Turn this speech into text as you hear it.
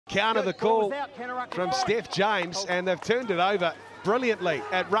counter the call from Steph James, and they've turned it over brilliantly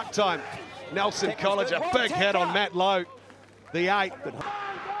at ruck time. Nelson College, a big hit on Matt Lowe, the 8.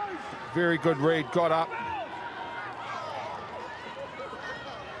 Very good read, got up.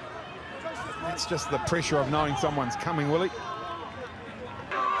 That's just the pressure of knowing someone's coming, Willie.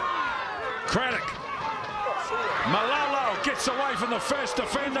 Craddock. Malalo gets away from the first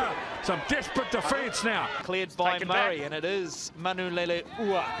defender. Some desperate defence now. Cleared by Murray, and it is Manulele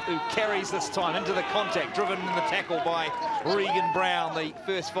Ua who carries this time into the contact, driven in the tackle by Regan Brown, the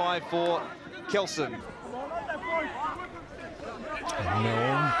first 5 for Kelson.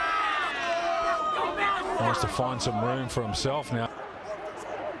 Milne wants to find some room for himself now.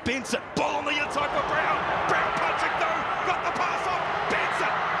 Benson, ball on the inside for Brown. Brown punching through, got the pass off.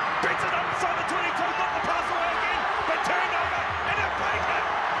 Benson up inside the 22, got the pass away again, but turned over, and a break hit.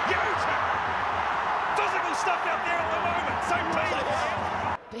 Huge hit. Physical stuff out there at the moment. St. Peter's.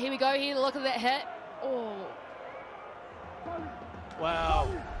 But here we go, here, look at that hit. Oh. Wow.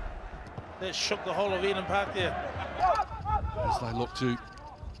 That shook the whole of Eden Park there. As they look to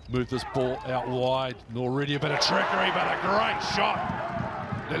move this ball out wide. And already a bit of trickery, but a great shot.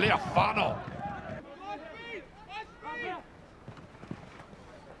 Liliafano.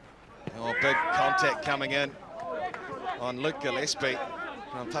 Oh, big contact coming in on Luke Gillespie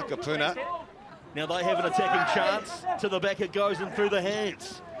from Takapuna. Now they have an attacking chance. To the back it goes and through the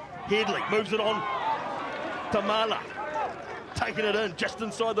hands. Headley moves it on to Mala. Taking it in just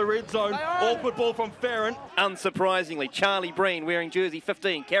inside the red zone. Awkward ball from Farron. Unsurprisingly, Charlie Breen, wearing jersey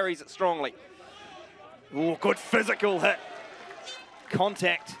 15, carries it strongly. Oh, good physical hit.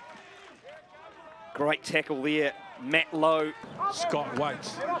 Contact. Great tackle there. Matt Lowe. Scott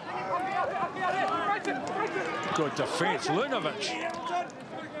waits. Good defence. Lunovic.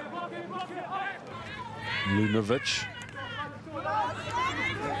 Lunovic.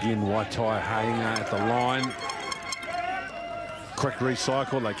 Again, Waitai Hainga at the line. Quick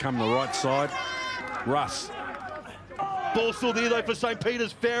recycle, they come the right side. Russ. Ball still there though for St.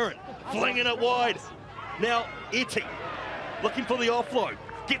 Peter's. Farron flinging it wide. Now Etty looking for the offload.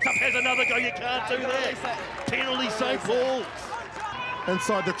 Gets up, has another go. You can't do that. Penalty St. Paul's.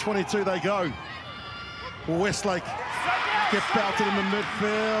 Inside the 22 they go. Westlake gets belted in the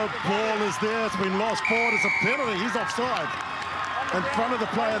midfield. Ball is there. It's been lost forward. It's a penalty. He's offside. In front of the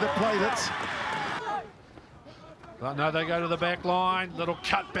player that played it. But no, they go to the back line. Little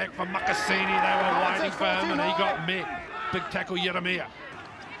cut back from Makasini. They were waiting for him, and he got met. Big tackle, Yeremia.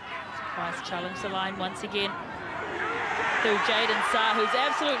 Nice challenge the line once again. Through Jaden Sarr, who's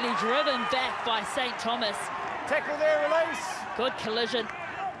absolutely driven back by St. Thomas. Tackle there, release. Good collision.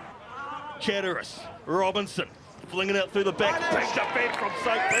 Chatteris, Robinson, flinging it through the back. Big defence from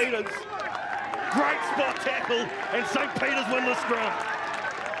St. Peter's. Great spot tackle, and St. Peter's win the scrum.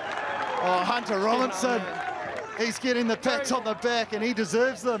 Oh, Hunter Robinson. He's getting the pats on the back, and he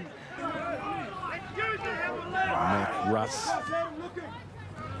deserves them. Matt Russ.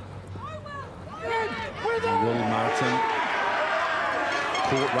 Will Martin.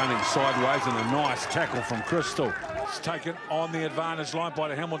 Caught running sideways, and a nice tackle from Crystal. It's taken on the advantage line by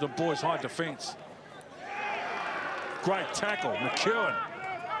the Hamilton boys. High defence. Great tackle. McEwen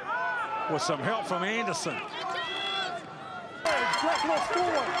with some help from Anderson.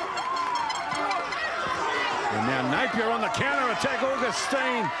 And now Napier on the counter-attack.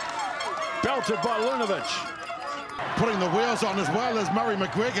 Augustine belted by Lunovic. Putting the wheels on as well as Murray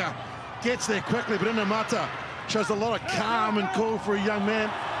McGregor. Gets there quickly, but Inamata shows a lot of calm and cool for a young man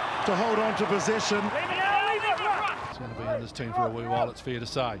to hold on to possession. He's going to be in this team for a wee while, it's fair to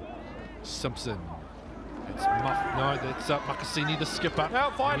say. Simpson. It's no, that's Makasini, the skipper.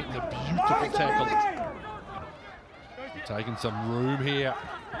 Getting a beautiful tackle. Taking some room here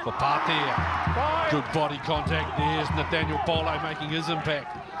for Patea. Good body contact. There's Nathaniel Polo making his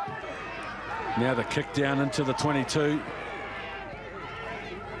impact. Now the kick down into the 22.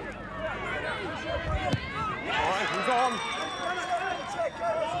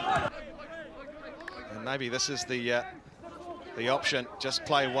 And maybe this is the option. Just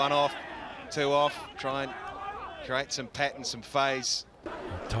play 1 off, 2 off, try and create some pattern, some phase.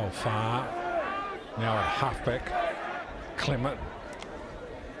 Tofar now at halfback. Clement.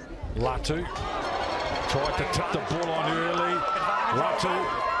 Latu tried to tip the ball on early. Latu.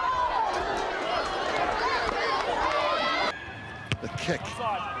 The kick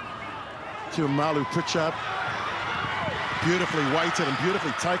to Malu Pritchard. Beautifully weighted and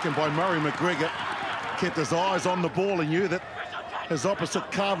beautifully taken by Murray McGregor. Kept his eyes on the ball and knew that his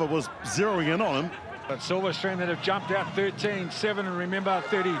opposite Carver was zeroing in on him. But Silverstream that have jumped out 13-7, and remember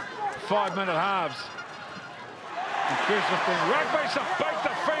 35-minute halves. And first 15. Rugby's a big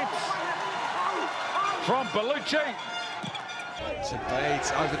defence. from Bellucci. To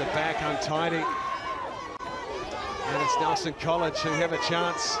Beads over the back, untidy. And it's Nelson College who have a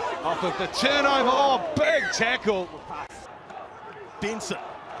chance off of the turnover. Oh, big tackle. Benson,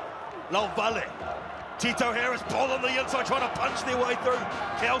 Lalvalle, Tito Harris, ball on the inside, trying to punch their way through.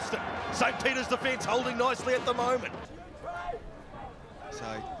 Kelston, St. Peter's defence holding nicely at the moment. So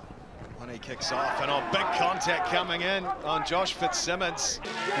when he kicks off, and on big contact coming in on Josh Fitzsimmons.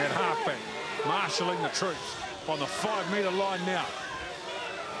 At halfback, marshalling the troops on the 5-metre line now.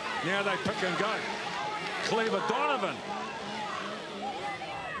 Now they pick and go. Cleaver Donovan.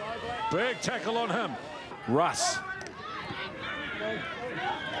 Big tackle on him. Russ.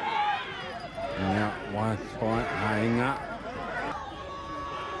 Now, one point, Hainga.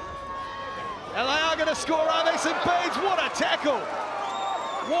 And they are going to score, are they, St. Beads? What a tackle!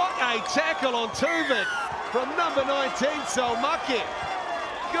 What a tackle on Tuvin from number 19, Salmaki.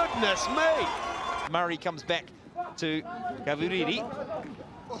 Goodness me. Murray comes back to Gavuriri.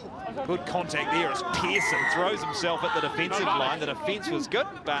 Good contact there as Pearson throws himself at the defensive line. The defence was good,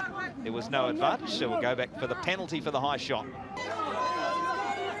 but there was no advantage, so we'll go back for the penalty for the high shot.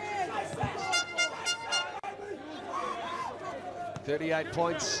 .38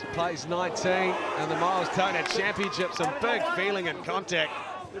 points, plays 19, and the Miles Toner Championship, some big feeling and contact.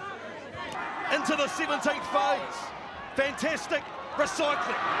 Into the 17th phase. Fantastic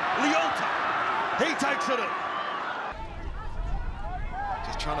recycling. Lealta, he takes it in.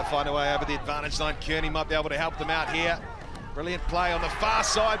 Just trying to find a way over the advantage line. Kearney might be able to help them out here. Brilliant play on the far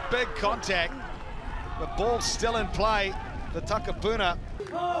side, big contact. The ball's still in play. The Takapuna.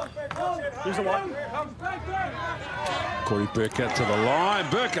 Here's a one. Corey Burkett to the line.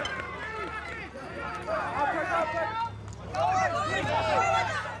 Burkett.